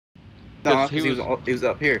No, because he was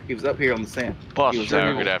up here. He was up here on the sand. Boston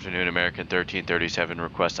Tower, good afternoon. American 1337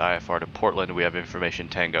 request IFR to Portland. We have information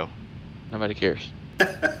Tango. Nobody cares.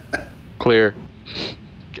 Clear.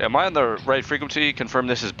 Am I on the right frequency? Confirm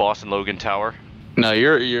this is Boston Logan Tower. No,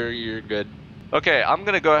 you're good. Okay, I'm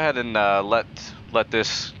gonna go ahead and let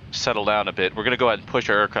this settle down a bit. We're gonna go ahead and push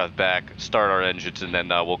our aircraft back, start our engines, and then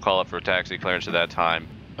we'll call up for taxi clearance at that time.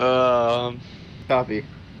 Copy.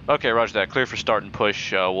 Okay, roger that. Clear for start and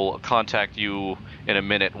push. We'll contact you in a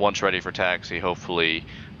minute once ready for taxi. Hopefully,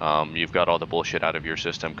 you've got all the bullshit out of your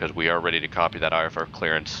system because we are ready to copy that IFR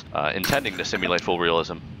clearance, intending to simulate full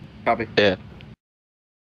realism. Copy. Yeah.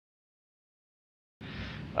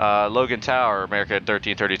 Logan Tower, America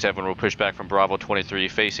 1337, will push back from Bravo 23,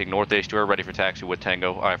 facing northeast. We're ready for taxi with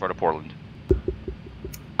Tango, IFR to Portland.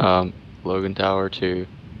 Logan Tower to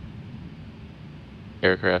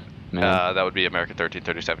aircraft. That would be American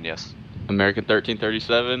 1337, yes. American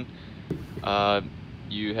 1337,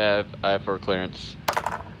 you have IFR clearance.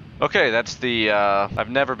 Okay, that's the, I've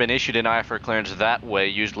never been issued an IFR clearance that way.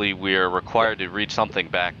 Usually we're required to read something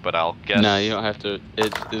back, but I'll guess... No, you don't have to,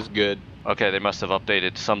 it's good. Okay, they must have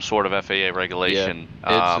updated some sort of FAA regulation.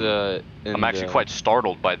 Yeah, I'm actually quite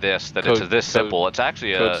startled by this, that it's this simple. It's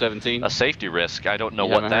actually a safety risk. I don't know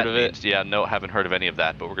what that means. Yeah, no, haven't heard of any of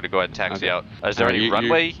that, but we're going to go ahead and taxi out. Is there any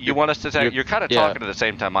runway you want us to taxi? You're kind of talking at the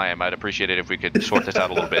same time I am. I'd appreciate it if we could sort this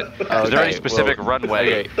out a little bit. Is there any specific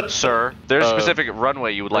runway, sir? There's a specific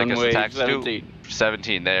runway you would like us to taxi 17. to?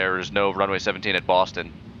 17. There is no runway 17 at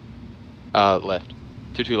Boston. Left.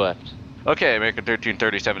 22 left. Okay, American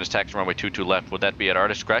 1337 is taxi runway 22 left. Would that be at our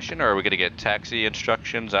discretion, or are we going to get taxi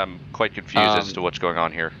instructions? I'm quite confused as to what's going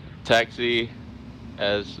on here. Taxi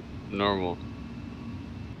as normal.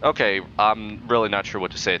 Okay, I'm really not sure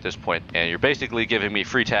what to say at this point. And you're basically giving me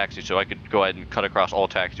free taxi, so I could go ahead and cut across all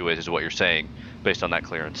taxiways is what you're saying, based on that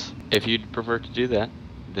clearance. If you'd prefer to do that,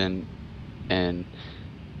 then, and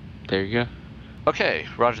there you go. Okay,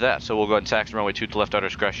 roger that. So we'll go ahead and taxi runway 2 to left our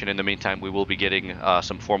discretion. In the meantime, we will be getting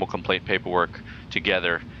some formal complaint paperwork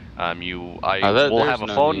together. I will have a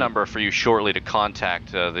phone number for you shortly to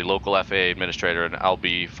contact the local FAA administrator, and I'll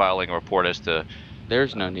be filing a report as to...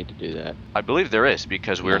 There's no need to do that. I believe there is,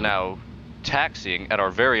 because we are now taxiing at our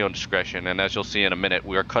very own discretion, and as you'll see in a minute,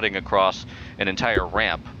 we are cutting across an entire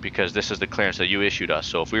ramp because this is the clearance that you issued us.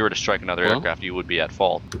 So if we were to strike another aircraft, you would be at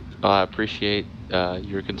fault. I appreciate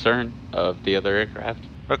your concern of the other aircraft.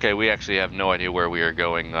 Okay, we actually have no idea where we are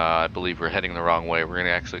going. I believe we're heading the wrong way. We're going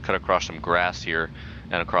to actually cut across some grass here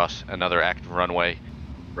and across another active runway.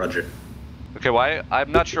 Roger. Okay,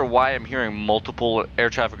 I'm not sure why I'm hearing multiple air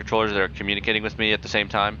traffic controllers that are communicating with me at the same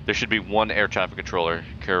time. There should be one air traffic controller,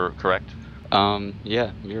 correct?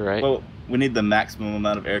 Yeah, you're right. Well, we need the maximum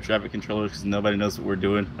amount of air traffic controllers because nobody knows what we're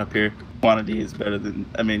doing up here. Quantity is better than,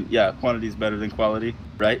 quantity is better than quality,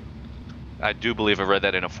 right? I do believe I read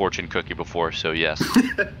that in a fortune cookie before, so yes.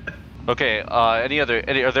 Okay, are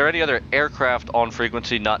there any other aircraft on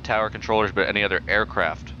frequency, not tower controllers, but any other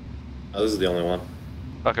aircraft? Oh, this is the only one.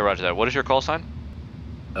 Okay, roger that. What is your call sign?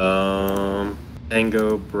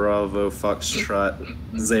 Tango Bravo Foxtrot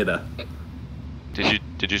Zeta.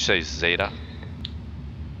 Did you say Zeta?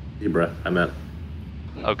 Zebra, I meant.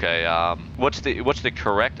 Okay, what's the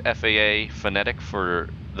correct FAA phonetic for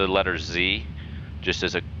the letter Z? Just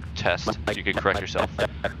as a test, you can correct yourself.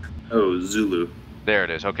 Oh, Zulu. There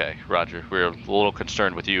it is. Okay, roger. We're a little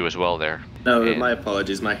concerned with you as well there. No, my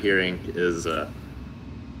apologies. My hearing is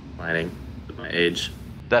declining with my age.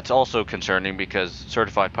 That's also concerning because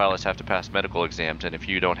certified pilots have to pass medical exams, and if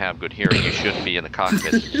you don't have good hearing, you shouldn't be in the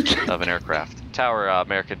cockpit of an aircraft. Tower,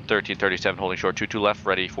 American 1337, holding short 22 left,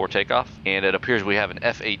 ready for takeoff. And it appears we have an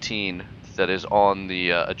F-18 that is on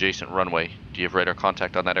the adjacent runway. Do you have radar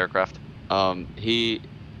contact on that aircraft? He's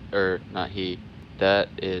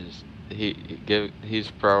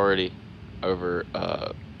priority over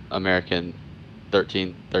American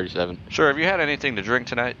 1337. Sure. Have you had anything to drink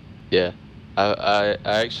tonight? Yeah. I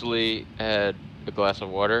actually had a glass of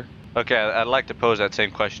water. Okay, I'd like to pose that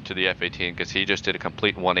same question to the F-18 because he just did a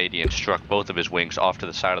complete 180 and struck both of his wings off to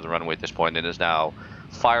the side of the runway at this point and is now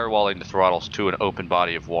firewalling the throttles to an open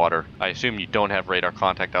body of water. I assume you don't have radar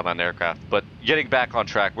contact on that aircraft, but getting back on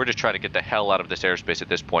track, we're just trying to get the hell out of this airspace at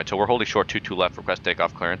this point. So we're holding short 22 left, request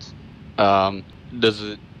takeoff clearance. Does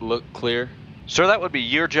it look clear? Sir, that would be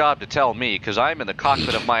your job to tell me, because I'm in the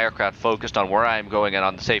cockpit of my aircraft focused on where I am going and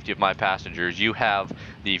on the safety of my passengers. You have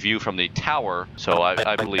the view from the tower, so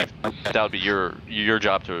I believe that would be your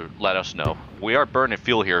job to let us know. We are burning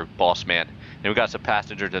fuel here, boss man. And we've got some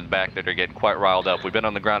passengers in the back that are getting quite riled up. We've been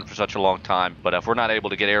on the ground for such a long time, but if we're not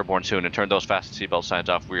able to get airborne soon and turn those fasten seatbelt signs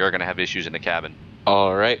off, we are going to have issues in the cabin.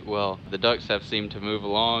 Alright, well, the ducks have seemed to move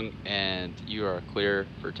along, and you are clear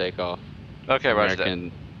for takeoff. Okay, roger that.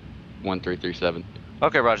 American 1337.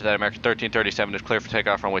 Okay, roger that. American 1337 is clear for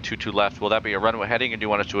takeoff, runway 22 left. Will that be a runway heading, or do you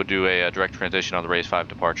want us to do a direct transition on the raise 5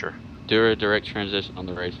 departure? Do a direct transition on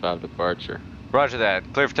the raise 5 departure. Roger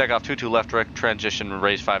that. Clear for takeoff, 22 left, direct transition,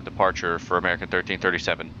 raise 5 departure for American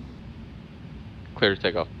 1337. Clear to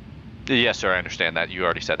take off. Yes, sir, I understand that. You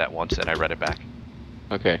already said that once, and I read it back.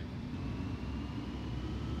 Okay.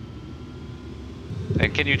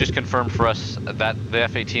 And can you just confirm for us that the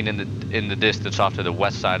F-18 in the distance off to the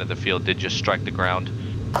west side of the field did just strike the ground?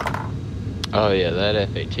 Oh yeah, that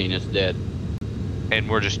F-18 is dead. And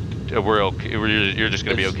we're okay. You're just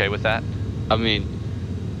gonna be okay with that? I mean,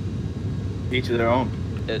 each of their own.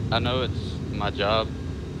 I know it's my job,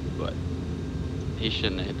 but he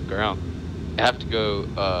shouldn't have hit the ground. I have to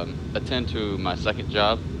go attend to my second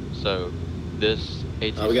job, so this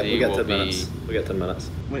ATC we got will 10 be... minutes. We got 10 minutes.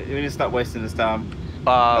 We need to stop wasting this time.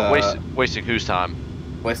 Wasting whose time?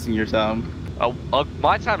 Wasting your time.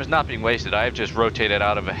 My time is not being wasted. I have just rotated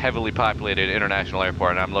out of a heavily populated international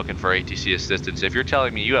airport, and I'm looking for ATC assistance. If you're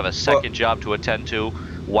telling me you have a second job to attend to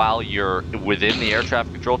while you're within the air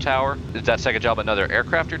traffic control tower, is that second job another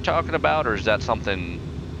aircraft you're talking about, or is that something?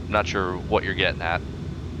 I'm not sure what you're getting at.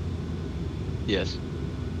 Yes.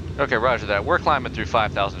 Okay, roger that. We're climbing through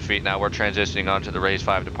 5,000 feet now. We're transitioning onto the raise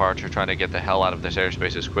 5 departure, trying to get the hell out of this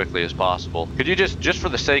airspace as quickly as possible. Could you just for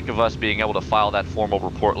the sake of us being able to file that formal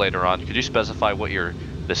report later on, could you specify what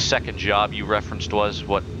the second job you referenced was?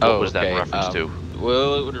 What was that reference to?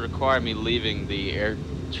 Well, it would require me leaving the air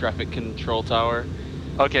traffic control tower.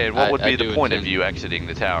 Okay, and what would be the point of you exiting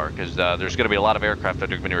the tower? Because there's going to be a lot of aircraft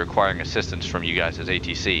that are going to be requiring assistance from you guys as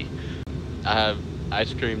ATC. I have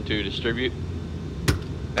ice cream to distribute.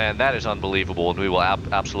 And that is unbelievable, and we will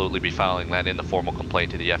absolutely be filing that in the formal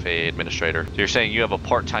complaint to the FAA administrator. So you're saying you have a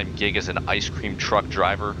part-time gig as an ice cream truck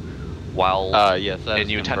driver while... yes, and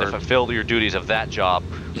you intend to fulfill your duties of that job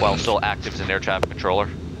while still active as an air traffic controller?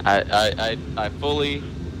 I fully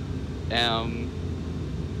am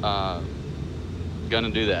gonna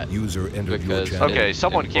do that. User entered your channel. Okay,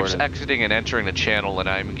 someone keeps exiting and entering the channel, and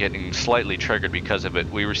I'm getting slightly triggered because of it.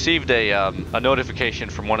 We received a notification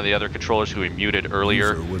from one of the other controllers who we muted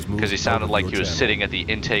earlier because he sounded like he was sitting at the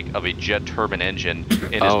intake of a jet turbine engine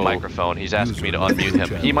in his microphone. He's asking me to unmute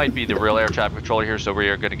him. He might be the real air traffic controller here, so we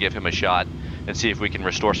are going to give him a shot and see if we can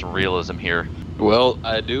restore some realism here. Well,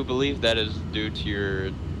 I do believe that is due to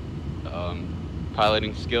your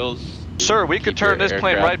piloting skills. Sir, we could turn this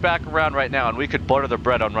plane right back around right now, and we could butter the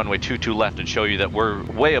bread on runway 22 left and show you that we're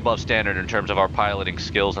way above standard in terms of our piloting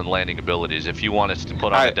skills and landing abilities. If you want us to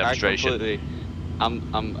put on a demonstration.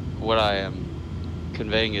 What I am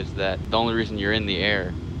conveying is that the only reason you're in the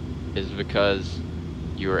air is because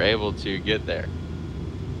you were able to get there.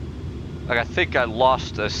 Like, I think I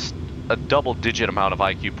lost a double-digit amount of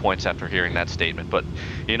IQ points after hearing that statement, but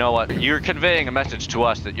you know what? You're conveying a message to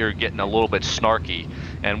us that you're getting a little bit snarky,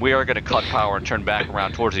 and we are going to cut power and turn back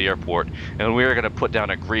around towards the airport, and we are going to put down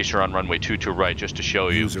a greaser on runway 22 right just to show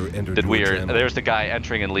you that we are. There's the guy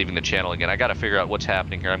entering and leaving the channel again. I got to figure out what's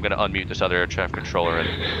happening here. I'm going to unmute this other air traffic controller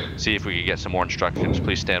and see if we can get some more instructions.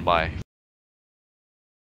 Please stand by.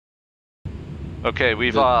 Okay,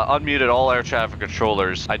 we've unmuted all air traffic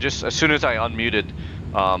controllers. As soon as I unmuted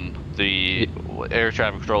the air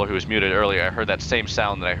traffic controller who was muted earlier, I heard that same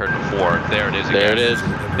sound that I heard before. There it is again. There it is.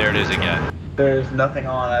 There it is again. There's nothing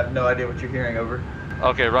on. I have no idea what you're hearing, over.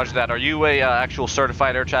 Okay, roger that. Are you a actual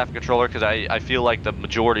certified air traffic controller? Because I feel like the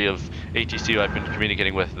majority of ATC I've been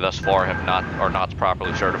communicating with thus far are not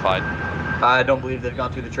properly certified. I don't believe they've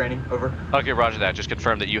gone through the training, over. Okay, roger that. Just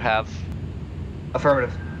confirm that you have.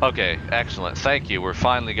 Affirmative. Okay, excellent. Thank you. We're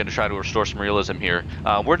finally going to try to restore some realism here.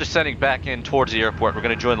 We're descending back in towards the airport. We're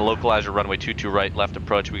going to join the localizer runway 22 right, left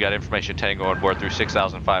approach. We got information Tango on board through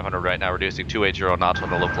 6,500 right now, reducing 280 knots on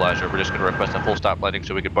the localizer. We're just going to request a full stop landing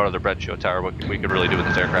so we can butter the bread show tower what we could really do with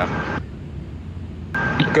this aircraft.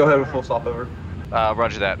 Go ahead with full stop, over.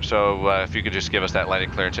 Roger that. So if you could just give us that landing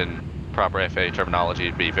clearance in proper FAA terminology,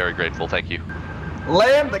 I'd be very grateful. Thank you.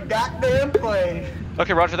 Land the goddamn plane.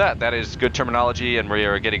 Okay, roger that. That is good terminology, and we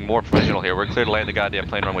are getting more professional here. We're clear to land the goddamn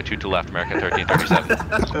plane, runway 22 left, American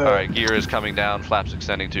 1337. Alright, gear is coming down, flaps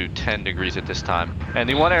extending to 10 degrees at this time. And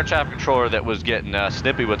the one air traffic controller that was getting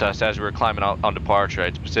snippy with us as we were climbing out on departure,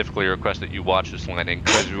 I'd specifically request that you watch this landing,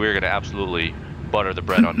 because we're going to absolutely butter the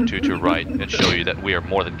bread on the 22 right and show you that we are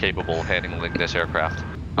more than capable of handling this aircraft.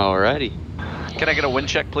 Alrighty. Can I get a wind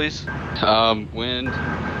check, please? Wind, 17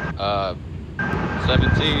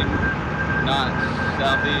 knots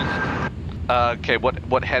southeast. Okay,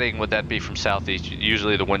 what heading would that be from southeast?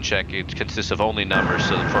 Usually the wind check it consists of only numbers,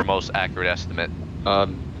 so for a most accurate estimate. I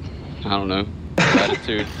don't know.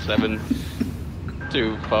 Latitude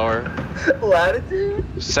 724. Latitude?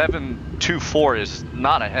 724 is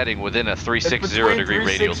not a heading within a 360 degree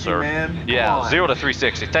radial, sir. Man. Yeah, 0 to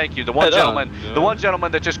 360. Thank you. The one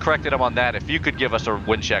gentleman that just corrected him on that. If you could give us a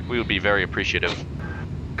wind check, we would be very appreciative.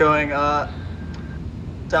 Going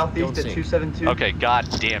southeast at 272. Okay, god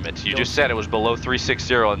damn it. You just said it was below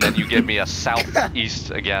 360 and then you give me a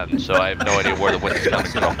southeast again, so I have no idea where the wind is coming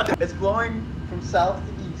from. It's blowing from south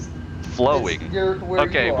to east. Flowing.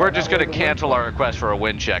 Okay, we're just going to cancel our request for a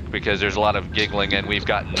wind check because there's a lot of giggling and we've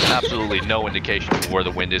gotten absolutely no indication of where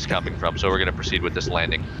the wind is coming from, so we're going to proceed with this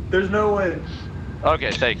landing. There's no wind.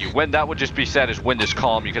 Okay, thank you. When that would just be said as wind is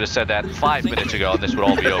calm, you could have said that 5 minutes ago and this would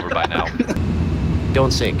all be over by now.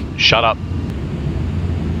 Don't sink. Shut up.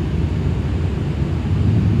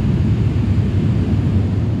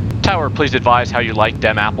 Tower, please advise how you like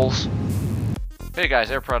them apples. Hey guys,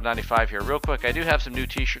 AirProd95 here. Real quick, I do have some new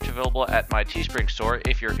t-shirts available at my Teespring store.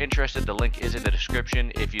 If you're interested, the link is in the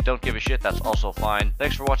description. If you don't give a shit, that's also fine.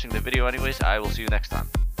 Thanks for watching the video anyways. I will see you next time.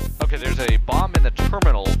 Okay, there's a bomb in the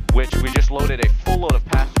terminal, which we just loaded a full load of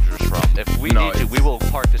passengers from. If we need to, we will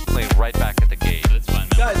park this plane right back at the gate.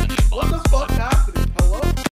 Guys, what the fuck happened? Hello?